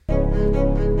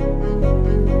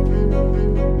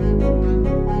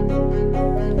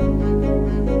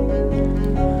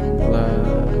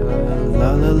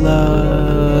La la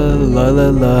la, la la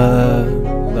la,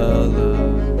 la la.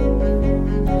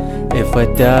 If I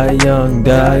die young,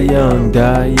 die young,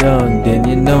 die young, then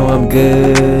you know I'm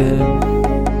good.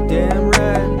 Damn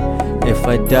right. If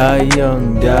I die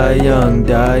young, die young,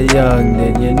 die young,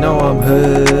 then you know I'm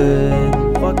hood.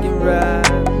 Fucking right.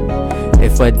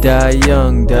 If I die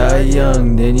young,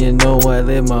 then you know I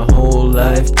live my whole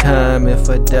lifetime. If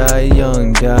I die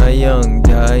young,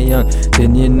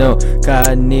 then you know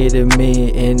God needed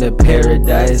me in the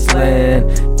paradise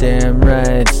land. Damn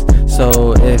right.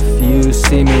 So if you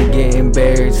see me getting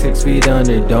buried 6 feet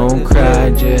under, don't cry.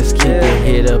 Just keep your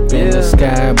head up in the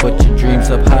sky, but your dreams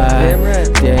up high.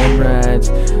 Damn right.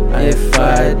 If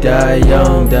I die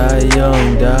young,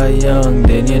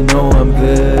 then you know I'm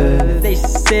good. They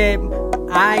said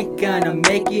I ain't gonna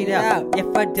make it out.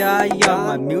 If I die young,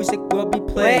 my music will be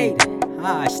played.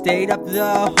 I stayed up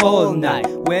the whole night,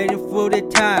 waiting for the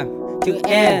time to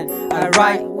end. I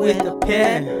write with a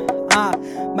pen.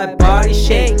 My body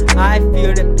shake, I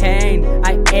feel the pain.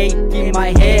 I ache in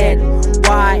my head.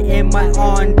 Why am I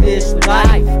on this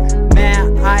life?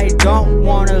 Man, I don't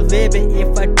wanna live it.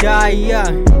 If I die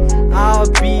young, I'll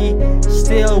be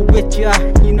still with ya.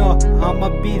 You know, I'ma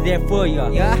be there for ya.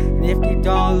 Yeah? And if you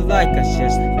don't like us,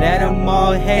 just let them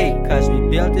all hate. Cause we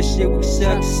built this shit with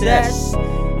success,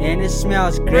 and it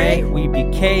smells great. We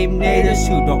became natives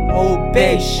who don't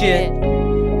obey shit.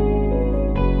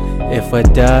 If I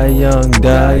die young,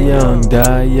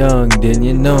 then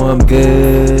you know I'm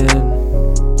good.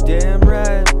 Damn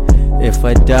right. If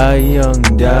I die young,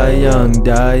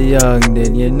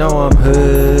 then you know I'm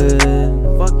hood.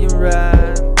 Fucking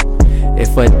right.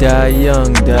 If I die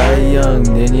young,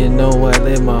 then you know I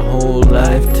live my whole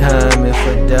lifetime. If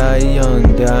I die young,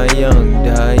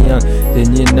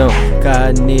 then you know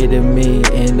God needed me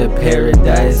in the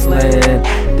paradise land.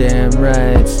 Damn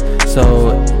right.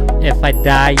 So if I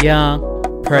die young,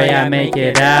 pray I make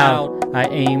it out. I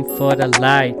aim for the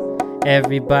light,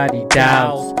 everybody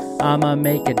doubts. I'ma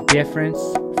make a difference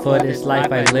for this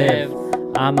life I live.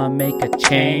 I'ma make a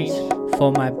change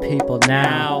for my people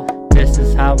now. This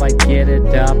is how I get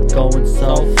it up, going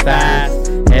so fast.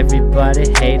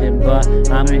 Everybody hating, but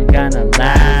I'm gonna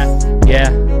last.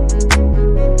 Yeah,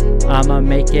 I'ma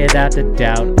make it out the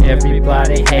doubt.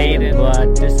 Everybody hating,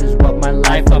 but this is what my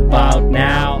life about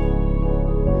now.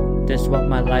 This is what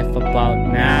my life about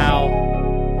now.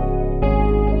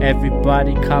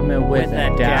 Everybody coming with a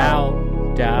doubt.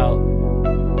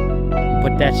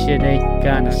 But that shit ain't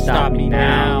gonna stop me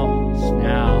now.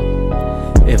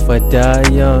 If I die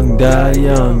young, then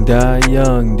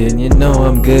you know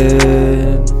I'm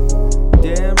good.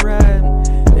 Damn right.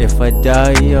 If I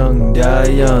die young,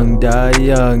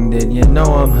 then you know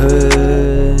I'm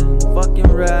hood.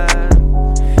 Fucking right.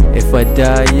 If I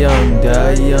die young,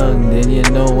 then you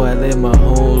know I live my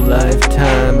whole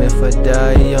lifetime. If I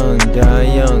die young,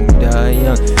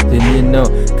 then you know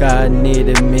God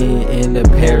needed me in the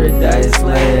paradise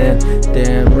land.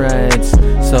 Damn right.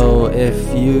 So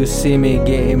if you see me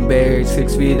getting buried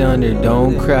 6 feet under,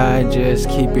 don't cry. Just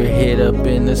keep your head up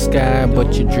in the sky,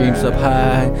 but your dreams up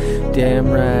high. Damn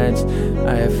right.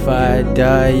 If I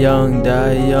die young,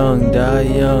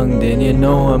 then you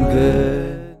know I'm good.